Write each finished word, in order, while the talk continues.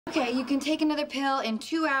Okay, you can take another pill in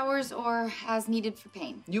 2 hours or as needed for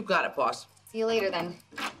pain. You got it, boss. See you later, then.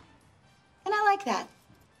 And I like that.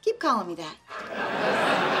 Keep calling me that.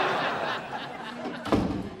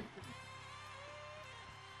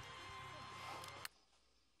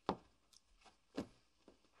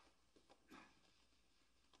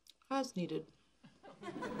 As needed.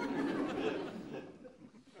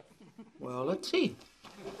 Well, let's see.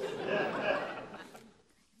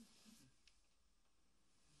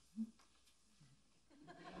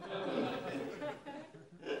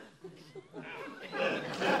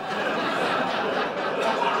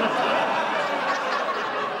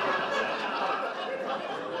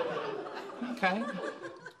 Okay,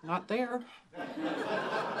 not there.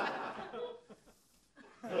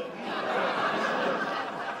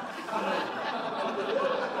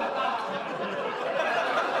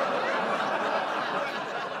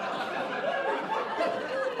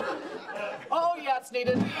 Oh, yeah, it's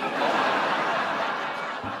needed.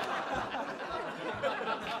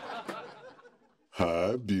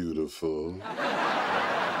 Hi, beautiful.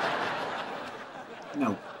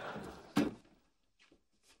 No.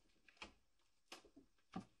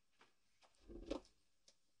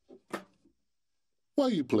 Why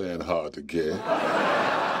you playing hard to get?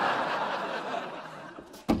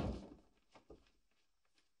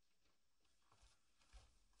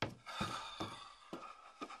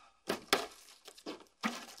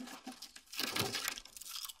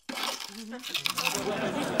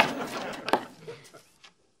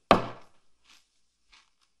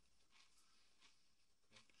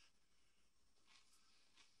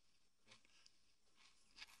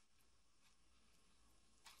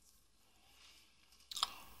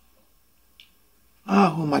 Oh,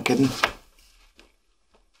 who am I kidding?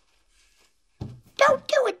 Don't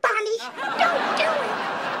do it, Bonnie. Don't do it.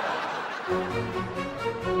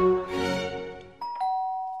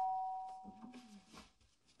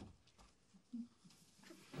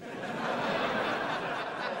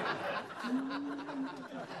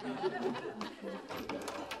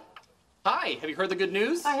 Hi, have you heard the good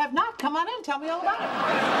news? I have not. Come on in. Tell me all about it.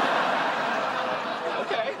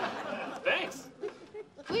 Okay, thanks.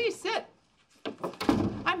 Please sit.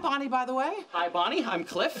 I'm Bonnie, by the way. Hi, Bonnie. I'm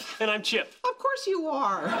Cliff. And I'm Chip. Of course you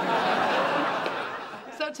are.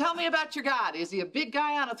 So tell me about your God. Is he a big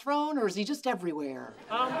guy on a throne, or is he just everywhere?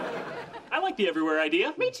 I like the everywhere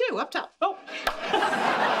idea. Me too, up top. Oh.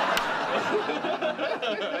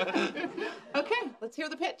 Okay, let's hear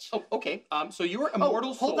the pitch. Oh, okay. So you are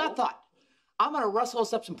immortal soul. Hold that thought. I'm gonna rustle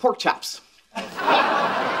us up some pork chops.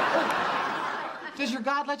 Does your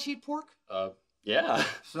God let you eat pork? Yeah.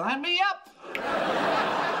 Sign me up.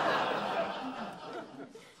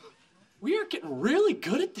 We are getting really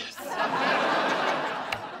good at this.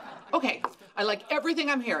 Okay, I like everything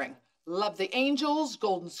I'm hearing. Love the angels,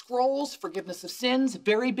 golden scrolls, forgiveness of sins,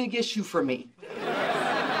 very big issue for me.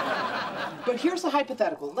 But here's a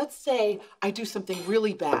hypothetical. Let's say I do something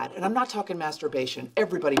really bad, and I'm not talking masturbation.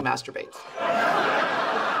 Everybody masturbates.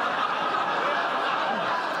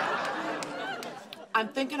 I'm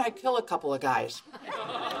thinking I kill a couple of guys.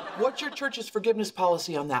 What's your church's forgiveness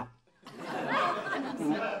policy on that?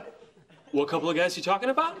 What couple of guys you talking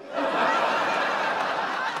about?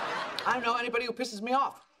 I don't know anybody who pisses me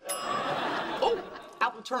off. Oh,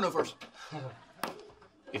 apple turnovers.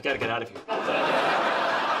 You've got to get out of here.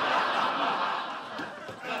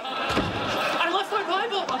 I left my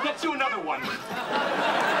Bible. I'll get you another one.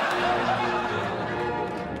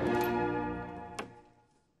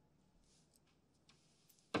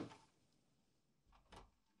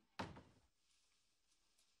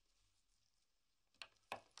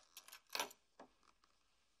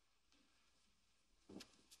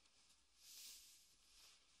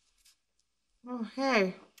 Oh,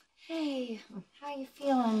 hey. Hey, how you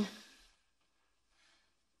feeling?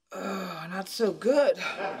 Oh, not so good.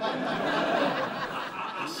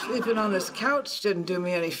 Sleeping on this couch didn't do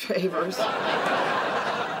me any favors.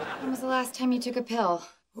 When was the last time you took a pill?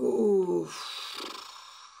 Ooh,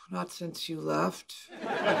 not since you left.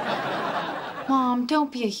 Mom,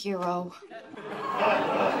 don't be a hero.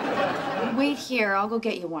 Wait here, I'll go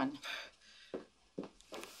get you one.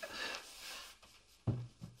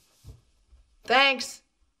 Thanks.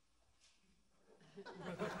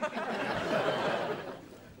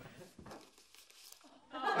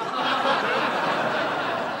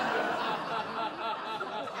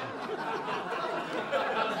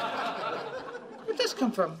 Where'd this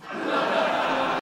come from?